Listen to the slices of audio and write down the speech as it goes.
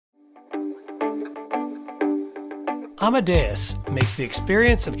Amadeus makes the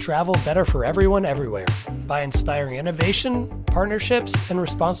experience of travel better for everyone everywhere by inspiring innovation, partnerships, and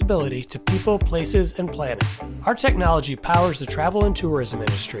responsibility to people, places, and planet. Our technology powers the travel and tourism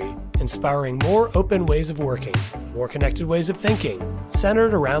industry, inspiring more open ways of working, more connected ways of thinking,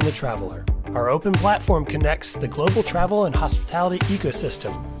 centered around the traveler. Our open platform connects the global travel and hospitality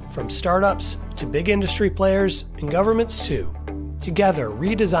ecosystem, from startups to big industry players and governments too. Together,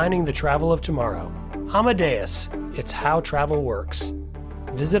 redesigning the travel of tomorrow. Amadeus, it's how travel works.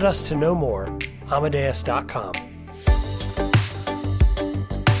 Visit us to know more, amadeus.com.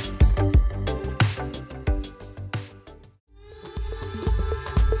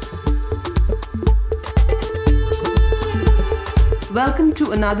 Welcome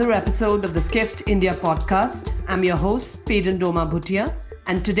to another episode of the Skift India podcast. I'm your host, Peden Doma Bhutia,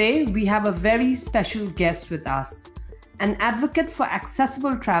 and today we have a very special guest with us, an advocate for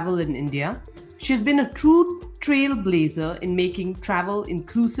accessible travel in India. She's been a true trailblazer in making travel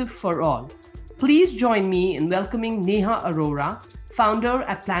inclusive for all. Please join me in welcoming Neha Arora, founder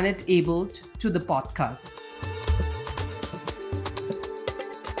at Planet Abled, to the podcast.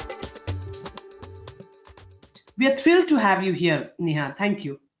 We are thrilled to have you here, Neha. Thank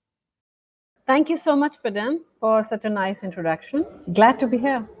you. Thank you so much, Peden, for such a nice introduction. Glad to be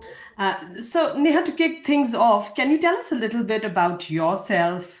here. So, Neha, to kick things off, can you tell us a little bit about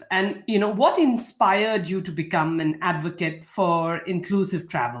yourself and, what inspired you to become an advocate for inclusive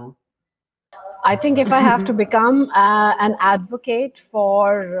travel? I think if I have to become an advocate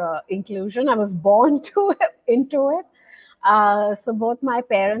for inclusion, I was born into it. So both my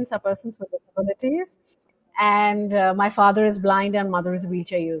parents are persons with disabilities, and my father is blind and mother is a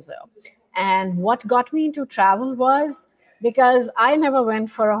wheelchair user. And what got me into travel was because I never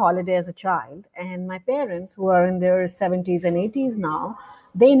went for a holiday as a child. And my parents, who are in their 70s and 80s now,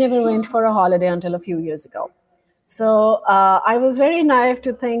 they never went for a holiday until a few years ago. So I was very naive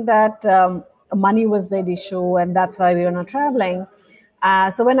to think that money was the issue and that's why we were not traveling.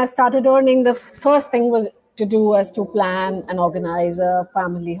 So when I started earning, the first thing was to plan and organize a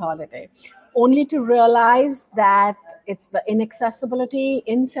family holiday, only to realize that it's the inaccessibility,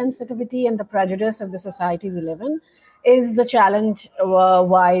 insensitivity, and the prejudice of the society we live in is the challenge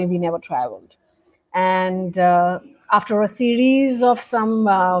why we never traveled. And after a series of some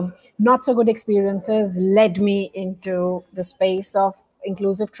not so good experiences led me into the space of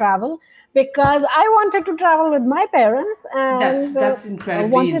inclusive travel, because I wanted to travel with my parents and that's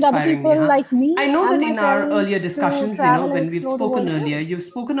incredibly wanted inspiring, other people like me. I know that in our earlier to discussions, travel when and we've explore the spoken world earlier, too. you've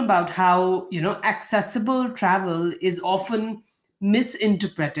spoken about how, accessible travel is often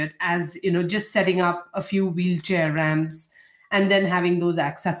misinterpreted as, just setting up a few wheelchair ramps and then having those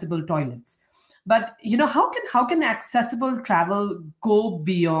accessible toilets. But, how can accessible travel go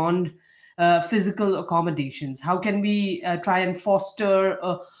beyond physical accommodations? How can we try and foster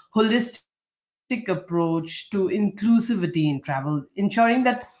a holistic approach to inclusivity in travel, ensuring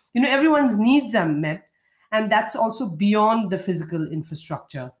that everyone's needs are met, and that's also beyond the physical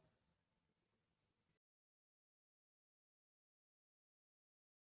infrastructure?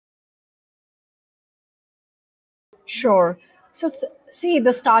 Sure. So, see,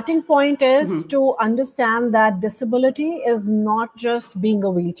 the starting point is to understand that disability is not just being a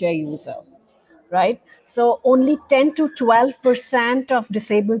wheelchair user, right? So, only 10 to 12% of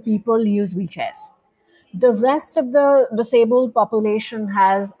disabled people use wheelchairs. The rest of the disabled population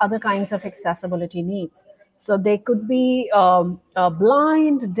has other kinds of accessibility needs. So they could be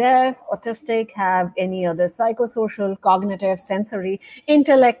blind, deaf, autistic, have any other psychosocial, cognitive, sensory,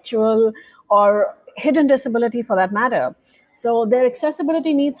 intellectual, or hidden disability for that matter. So their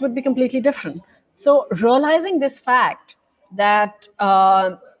accessibility needs would be completely different. So realizing this fact that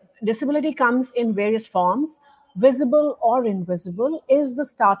disability comes in various forms, visible or invisible, is the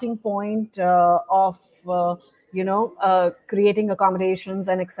starting point of creating accommodations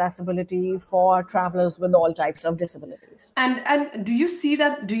and accessibility for travelers with all types of disabilities. And do you see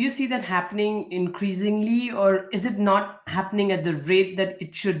that happening increasingly, or is it not happening at the rate that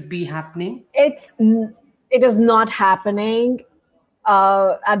it should be happening? It is not happening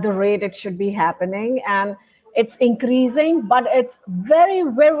at the rate it should be happening, and it's increasing, but it's very,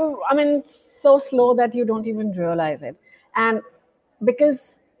 very, it's so slow that you don't even realize it. And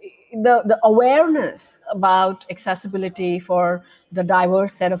because the awareness about accessibility for the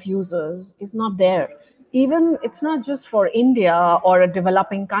diverse set of users is not there. Even it's not just for India or a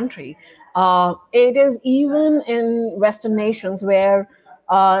developing country. It is even in Western nations where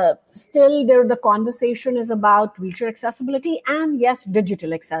still the conversation is about wheelchair accessibility and yes,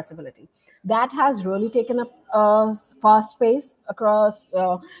 digital accessibility. That has really taken up fast pace across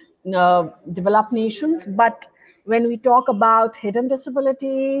developed nations, but When we talk about hidden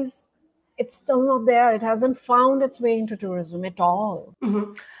disabilities, it's still not there. It hasn't found its way into tourism at all.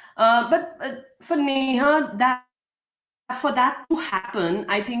 But for Neha, that for that to happen,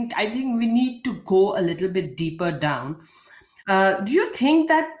 I think we need to go a little bit deeper down. Do you think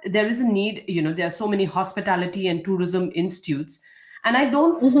that there is a need? There are so many hospitality and tourism institutes, and I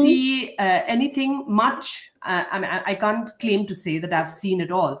don't see anything much. I mean, I can't claim to say that I've seen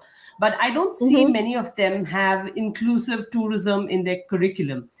it all, but I don't see many of them have inclusive tourism in their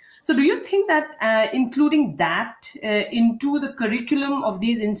curriculum. So, do you think that including that into the curriculum of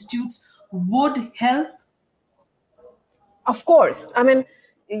these institutes would help? Of course. I mean,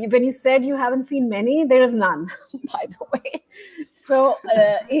 when you said you haven't seen many, there is none, by the way. So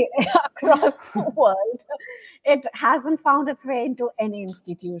across the world, it hasn't found its way into any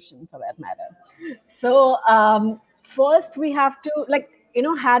institution for that matter. So first we have to,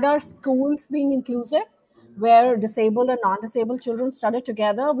 had our schools being inclusive, where disabled and non-disabled children study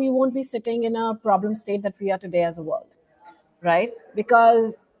together, we won't be sitting in a problem state that we are today as a world, right?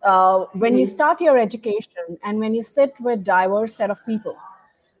 Because when you start your education and when you sit with diverse set of people,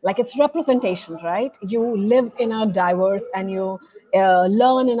 like it's representation, right? You live in a diverse and you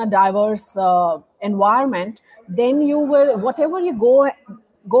learn in a diverse environment, then you will, whatever you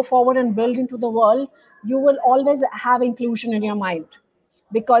go forward and build into the world, you will always have inclusion in your mind,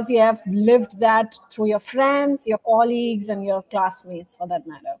 because you have lived that through your friends, your colleagues, and your classmates for that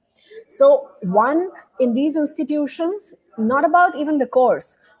matter. So one, in these institutions, not about even the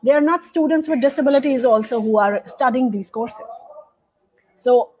course, they are not students with disabilities also who are studying these courses.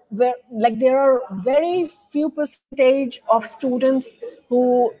 So there are very few percentage of students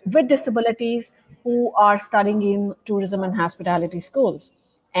who with disabilities who are studying in tourism and hospitality schools.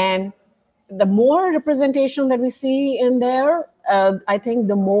 And the more representation that we see in there, I think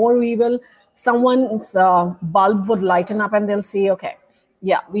the more someone's bulb would lighten up and they'll see, okay,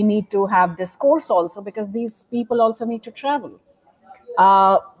 yeah, we need to have this course also, because these people also need to travel.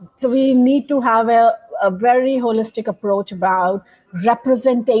 So we need to have a very holistic approach about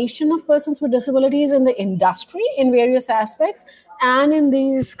representation of persons with disabilities in the industry in various aspects, and in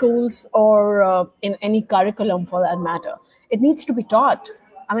these schools or in any curriculum for that matter. It needs to be taught.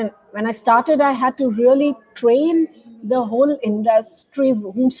 I mean, when I started, I had to really train the whole industry,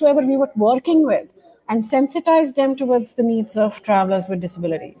 whomsoever we were working with, and sensitize them towards the needs of travelers with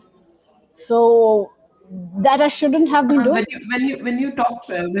disabilities. So that I shouldn't have been doing. When you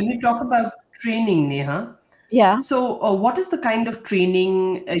talk about training, Neha, Yeah. so what is the kind of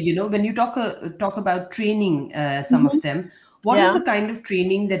training? When you talk about training, some of them, what is Yeah. the kind of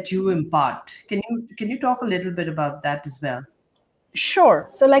training that you impart? Can you talk a little bit about that as well? Sure.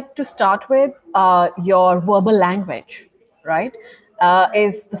 So, like to start with, your verbal language, right,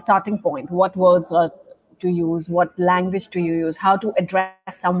 is the starting point. What words are to use? What language do you use? How to address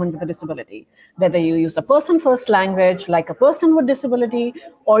someone with a disability? Whether you use a person-first language, like a person with disability,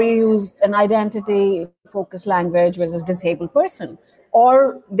 or you use an identity-focused language, which is disabled person.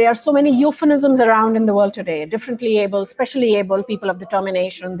 Or there are so many euphemisms around in the world today: differently able, specially able, people of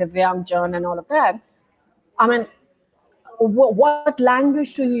determination, Divyangjan, and all of that. I mean, what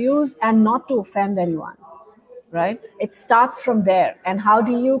language do you use and not to offend anyone, right? It starts from there. And how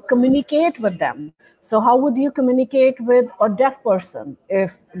do you communicate with them? So how would you communicate with a deaf person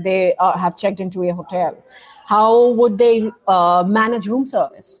if they have checked into a hotel? How would they manage room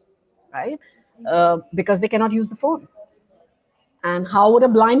service, right? Because they cannot use the phone. And how would a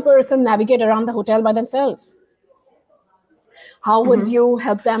blind person navigate around the hotel by themselves? How would you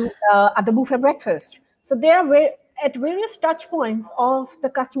help them at the buffet breakfast? So they are at various touch points of the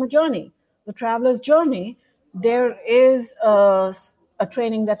customer journey, the traveler's journey. There is a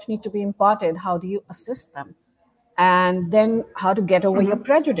training that needs to be imparted. How do you assist them? And then how to get over your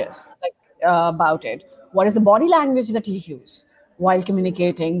prejudice about it. What is the body language that you use while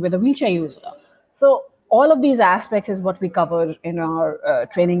communicating with a wheelchair user? So all of these aspects is what we cover in our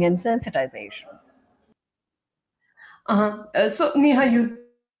training and sensitization. So Neha,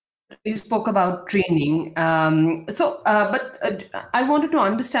 you spoke about training. But I wanted to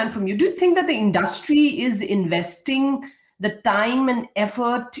understand from you. Do you think that the industry is investing the time and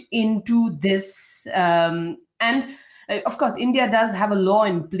effort into this? And of course, India does have a law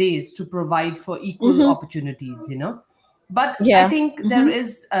in place to provide for equal opportunities. But I Yeah. think there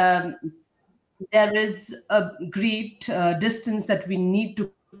is a great distance that we need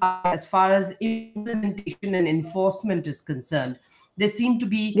to cover as far as implementation and enforcement is concerned. There seem to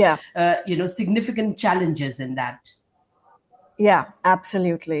be, Yeah. significant challenges in that. Yeah,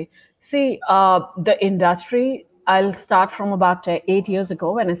 absolutely. See, the industry, I'll start from about 8 years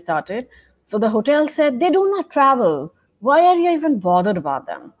ago when I started. So the hotel said, they do not travel. Why are you even bothered about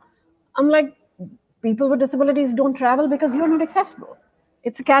them? I'm like, people with disabilities don't travel because you're not accessible.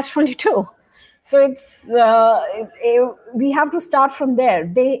 It's a catch-22. So we have to start from there.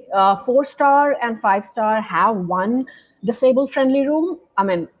 They 4-star and 5-star have one disabled-friendly room. I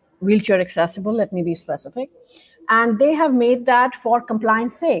mean, wheelchair accessible, let me be specific. And they have made that for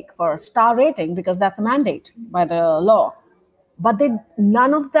compliance sake, for star rating, because that's a mandate by the law. But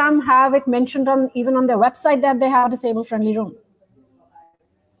none of them have it mentioned even on their website that they have a disabled-friendly room,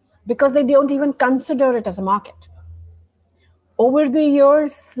 because they don't even consider it as a market. Over the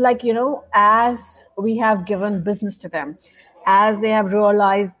years, as we have given business to them, as they have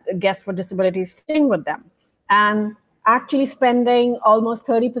realized guests with disabilities staying with them, and actually spending almost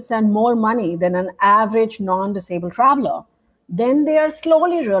 30% more money than an average non-disabled traveler, then they are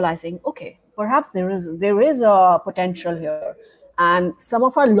slowly realizing, okay, perhaps there is a potential here. And some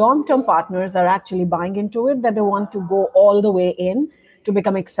of our long-term partners are actually buying into it, that they want to go all the way in to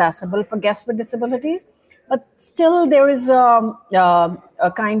become accessible for guests with disabilities. But still, there is a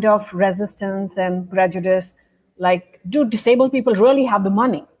kind of resistance and prejudice. Like, do disabled people really have the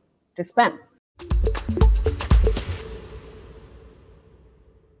money to spend?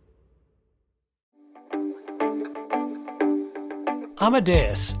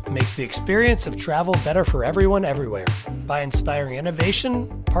 Amadeus makes the experience of travel better for everyone everywhere by inspiring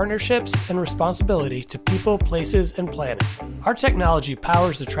innovation, partnerships, and responsibility to people, places, and planet. Our technology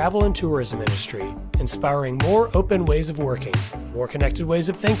powers the travel and tourism industry, inspiring more open ways of working, more connected ways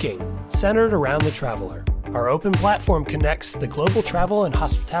of thinking, centered around the traveler. Our open platform connects the global travel and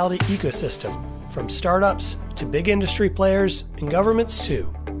hospitality ecosystem, from startups to big industry players and governments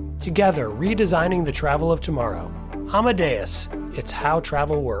too. Together, redesigning the travel of tomorrow. Amadeus, it's how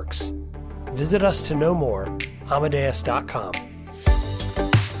travel works. Visit us to know more, amadeus.com.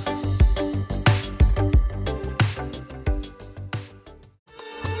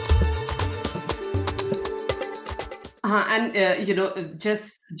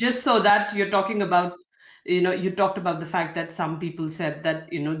 Just so that you're talking about, you talked about the fact that some people said that,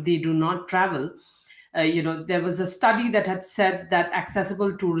 they do not travel. There was a study that had said that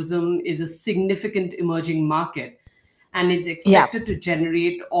accessible tourism is a significant emerging market, and it's expected to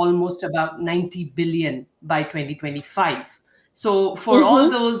generate almost about 90 billion by 2025. So for all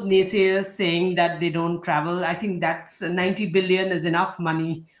those naysayers saying that they don't travel, I think that's 90 billion is enough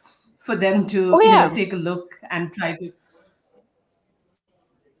money for them to take a look and try to.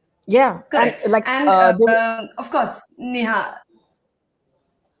 Yeah, correct. And of course, Neha.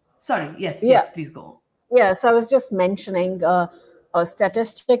 Sorry, yes, please go. Yeah, so I was just mentioning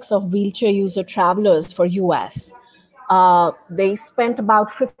statistics of wheelchair user travelers for US. They spent about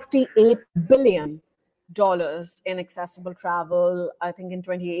 $58 billion in accessible travel, I think in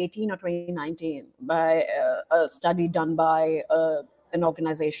 2018 or 2019, by a study done by an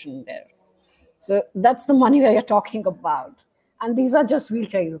organization there. So that's the money we are talking about. And these are just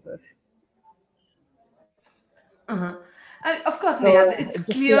wheelchair users. Of course, Neha, it's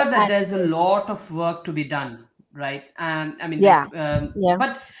clear that there's a lot of work to be done, right?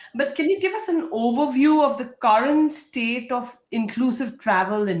 But can you give us an overview of the current state of inclusive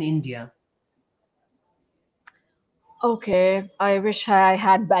travel in India? Okay, I wish I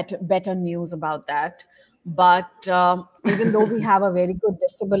had better news about that. But even though we have a very good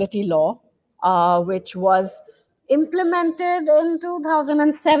disability law, which was implemented in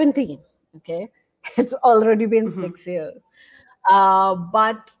 2017, okay, it's already been 6 years.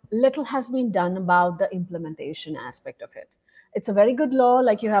 But little has been done about the implementation aspect of it. It's a very good law,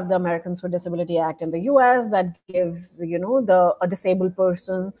 like you have the Americans with Disability Act in the US that gives, a disabled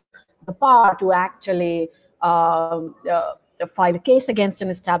person the power to actually file a case against an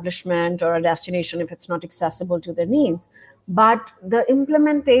establishment or a destination if it's not accessible to their needs. But the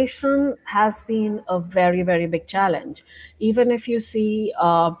implementation has been a very, very big challenge. Even if you see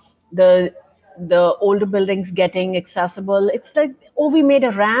the older buildings getting accessible, it's like, we made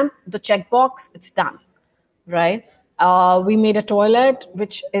a ramp, the checkbox, it's done, right? We made a toilet,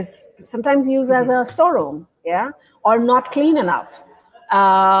 which is sometimes used as a storeroom, or not clean enough.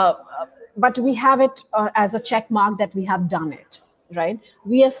 But we have it as a check mark that we have done it, right?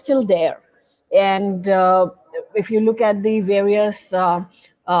 We are still there. And if you look at the various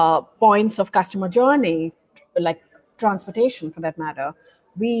points of customer journey, like transportation for that matter,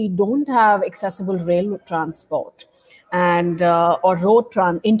 we don't have accessible rail transport and or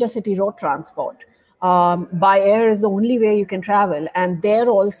intercity road transport. By air is the only way you can travel, and there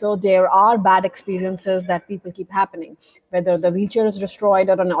also there are bad experiences that people keep happening, whether the wheelchair is destroyed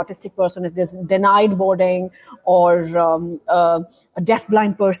or an autistic person is denied boarding, or a deaf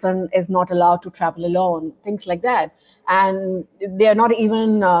blind person is not allowed to travel alone, things like that. And they are not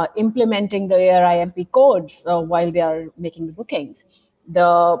even implementing the ARIMP codes while they are making the bookings. The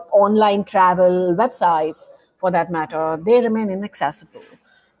online travel websites, for that matter, they remain inaccessible.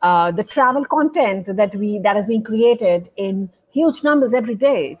 The travel content that is being created in huge numbers every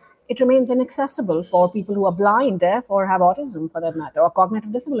day, it remains inaccessible for people who are blind, deaf, or have autism, for that matter, or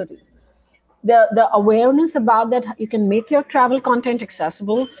cognitive disabilities. The awareness about that you can make your travel content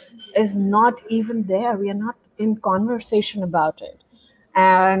accessible is not even there. We are not in conversation about it.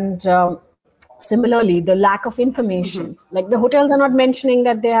 And similarly, the lack of information, like the hotels are not mentioning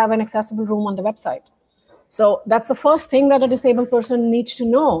that they have an accessible room on the website. So that's the first thing that a disabled person needs to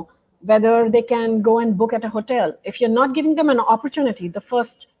know, whether they can go and book at a hotel. If you're not giving them an opportunity, the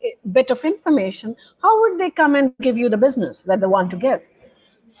first bit of information, how would they come and give you the business that they want to give?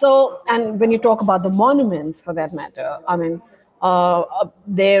 So, and when you talk about the monuments, for that matter, I mean,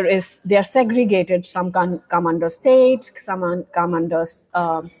 they are segregated. Some come under state, some come under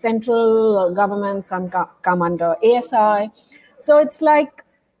central government, some come under ASI. So it's like,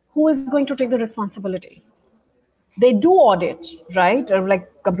 who is going to take the responsibility? They do audits, right? Or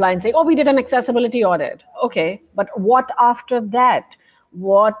like compliance saying, oh, we did an accessibility audit. Okay, but what after that?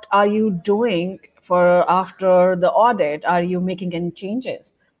 What are you doing for after the audit? Are you making any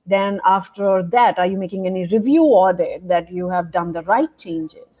changes? Then after that, are you making any review audit that you have done the right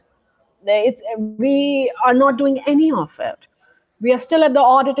changes? We are not doing any of it. We are still at the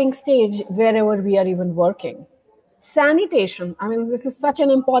auditing stage wherever we are even working. Sanitation, I mean, this is such an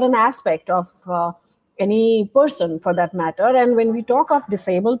important aspect of any person, for that matter. And when we talk of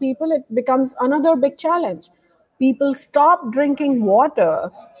disabled people, it becomes another big challenge. People stop drinking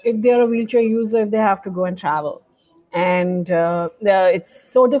water if they're a wheelchair user, if they have to go and travel. And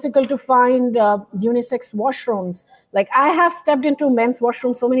it's so difficult to find unisex washrooms. Like, I have stepped into men's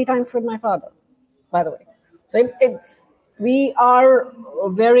washrooms so many times with my father, by the way. So it's we are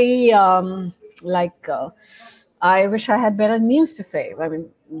very I wish I had better news to say. I mean,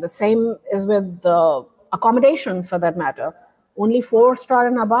 the same is with the accommodations, for that matter. Only 4-star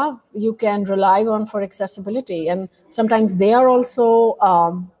and above you can rely on for accessibility, and sometimes they are also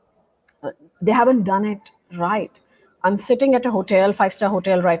they haven't done it right. I'm sitting at a hotel, 5-star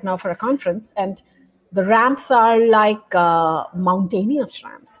hotel right now for a conference, and the ramps are like mountainous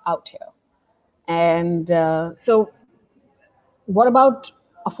ramps out here. And so what about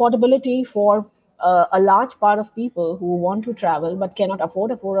affordability for a large part of people who want to travel but cannot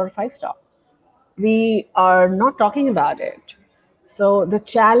afford a 4 or 5-star? We are not talking about it. So the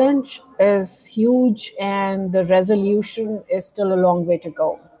challenge is huge, and the resolution is still a long way to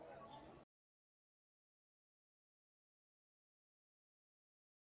go.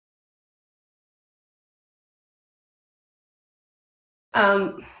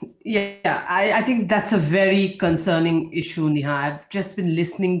 Yeah, I think that's a very concerning issue, Neha. I've just been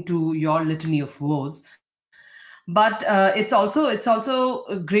listening to your litany of woes. But it's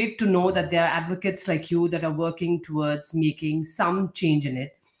also great to know that there are advocates like you that are working towards making some change in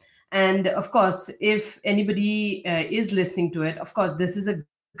it. And of course, if anybody is listening to it, of course, this is a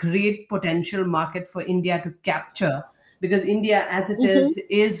great potential market for India to capture, because India, as it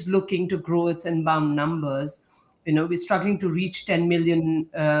is looking to grow its inbound numbers. We're struggling to reach 10 million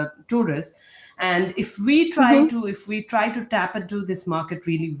tourists. And if we try to tap into this market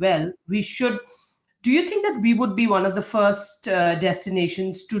really well, we should. Do you think that we would be one of the first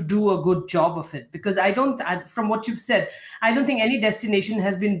destinations to do a good job of it? Because from what you've said, I don't think any destination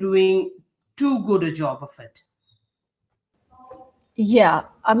has been doing too good a job of it. Yeah,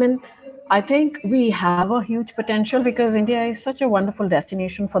 I mean, I think we have a huge potential because India is such a wonderful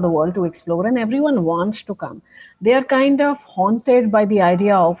destination for the world to explore, and everyone wants to come. They are kind of haunted by the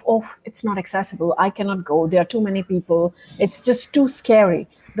idea of, oh, it's not accessible, I cannot go, there are too many people, it's just too scary.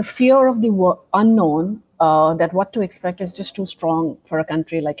 The fear of the unknown, that what to expect is just too strong for a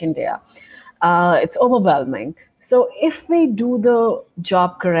country like India. It's overwhelming. So if we do the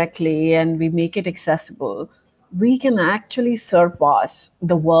job correctly and we make it accessible, we can actually surpass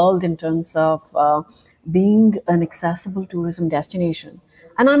the world in terms of being an accessible tourism destination.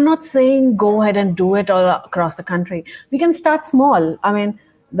 And I'm not saying go ahead and do it all across the country. We can start small. I mean,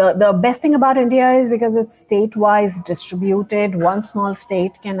 the best thing about India is because it's state-wise distributed, one small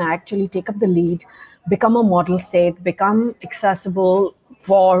state can actually take up the lead, become a model state, become accessible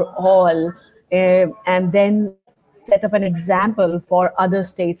for all, and then set up an example for other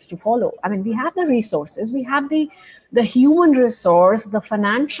states to follow. I mean, we have the resources, we have the human resource, the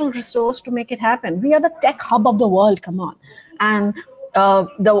financial resource to make it happen. We are the tech hub of the world, come on. And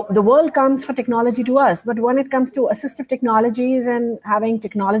the world comes for technology to us, but when it comes to assistive technologies and having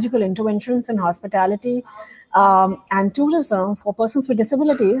technological interventions in hospitality and tourism for persons with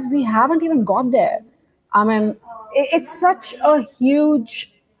disabilities, we haven't even got there. I mean, it's such a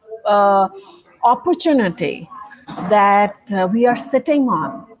huge opportunity that we are sitting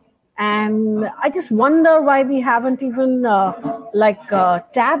on. And I just wonder why we haven't even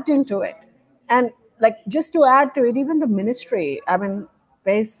tapped into it. And like, just to add to it, even the ministry, I mean,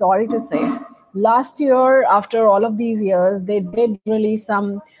 very sorry to say, last year, after all of these years, they did release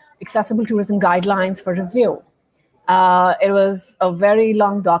some accessible tourism guidelines for review. It was a very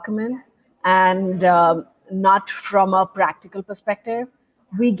long document, and not from a practical perspective.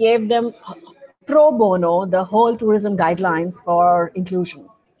 We gave them pro bono the whole tourism guidelines for inclusion.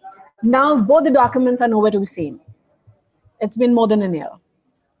 Now both the documents are nowhere to be seen. It's been more than a year.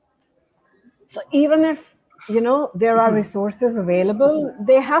 So even if there are resources available,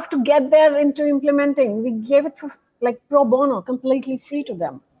 they have to get there into implementing. We gave it for like pro bono, completely free to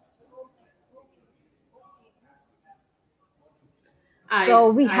them. So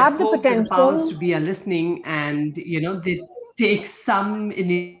we have the potential. The powers to be are listening, and they take some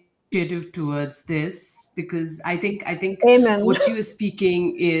initiative towards this, because I think Amen. what you are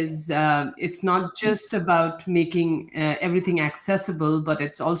speaking is it's not just about making everything accessible, but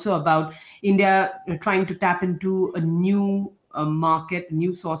it's also about India trying to tap into a new market,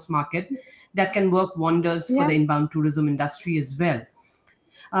 new source market that can work wonders for the inbound tourism industry as well.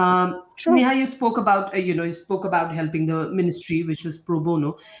 Neha, you spoke about helping the ministry, which was pro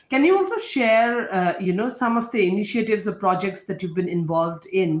bono. Can you also share some of the initiatives or projects that you've been involved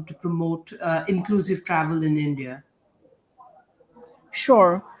in to promote inclusive travel in India?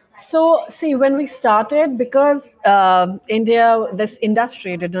 Sure. So see, when we started, because India, this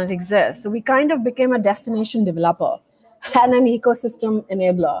industry did not exist, so we kind of became a destination developer and an ecosystem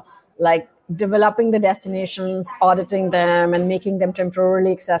enabler, like developing the destinations, auditing them, and making them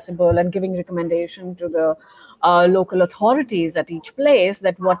temporarily accessible, and giving recommendation to the local authorities at each place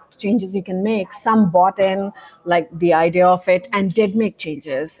that what changes you can make. Some bought in like the idea of it and did make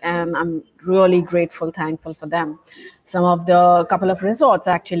changes, and I'm really grateful, thankful for them. Some of the couple of resorts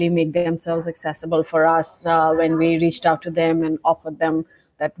actually make themselves accessible for us when we reached out to them and offered them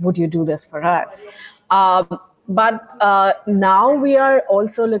that, would you do this for us? But now we are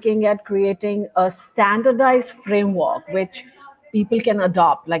also looking at creating a standardized framework which people can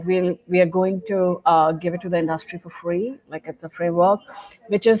adopt. Like we are going to give it to the industry for free. Like, it's a framework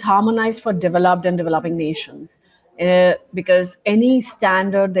which is harmonized for developed and developing nations. Because any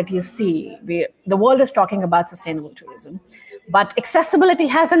standard that you see, the world is talking about sustainable tourism, but accessibility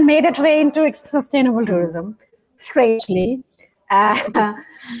hasn't made its way into sustainable tourism, strangely.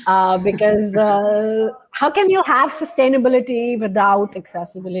 Because how can you have sustainability without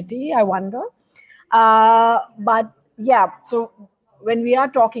accessibility, I wonder. But yeah, so when we are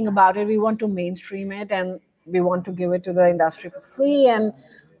talking about it, we want to mainstream it, and we want to give it to the industry for free, and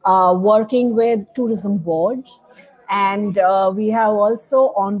working with tourism boards. And we have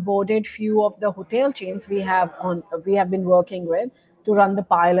also onboarded few of the hotel chains we have been working with to run the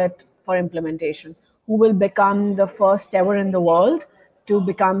pilot for implementation, who will become the first ever in the world to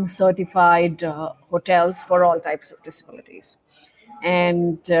become certified hotels for all types of disabilities.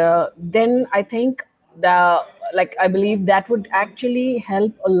 And then I think I believe that would actually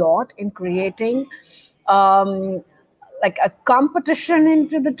help a lot in creating like a competition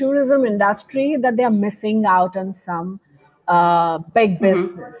into the tourism industry that they are missing out on some big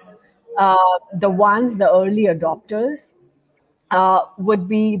business. The early adopters would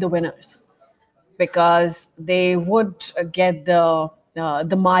be the winners, because they would get the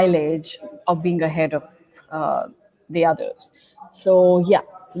mileage of being ahead of the others. So yeah,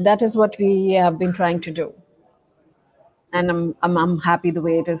 so that is what we have been trying to do, and I'm happy the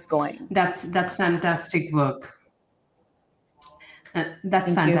way it is going. That's fantastic work.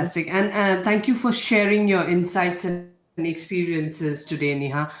 That's Thank fantastic. you. And thank you for sharing your insights and experiences today,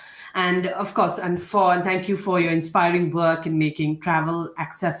 Neha. And of course, and thank you for your inspiring work in making travel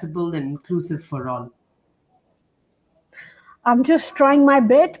accessible and inclusive for all. I'm just trying my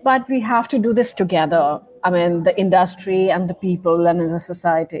bit, but we have to do this together. I mean, the industry and the people and the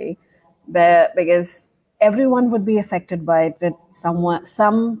society, because everyone would be affected by it at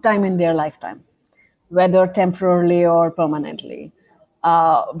sometime in their lifetime, whether temporarily or permanently,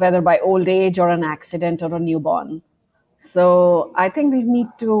 whether by old age or an accident or a newborn. So I think we need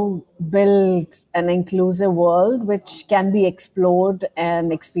to build an inclusive world which can be explored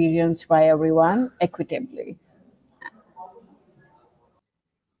and experienced by everyone equitably.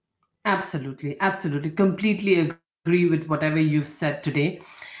 Absolutely, absolutely. Completely agree with whatever you've said today.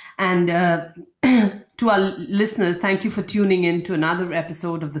 And to our listeners, thank you for tuning in to another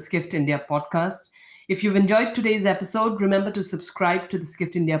episode of the Skift India podcast. If you've enjoyed today's episode, remember to subscribe to the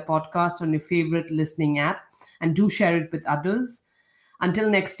Skift India podcast on your favorite listening app and do share it with others. Until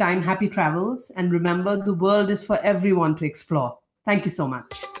next time, happy travels. And remember, the world is for everyone to explore. Thank you so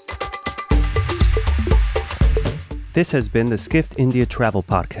much. This has been the Skift India Travel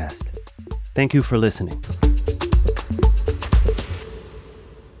Podcast. Thank you for listening.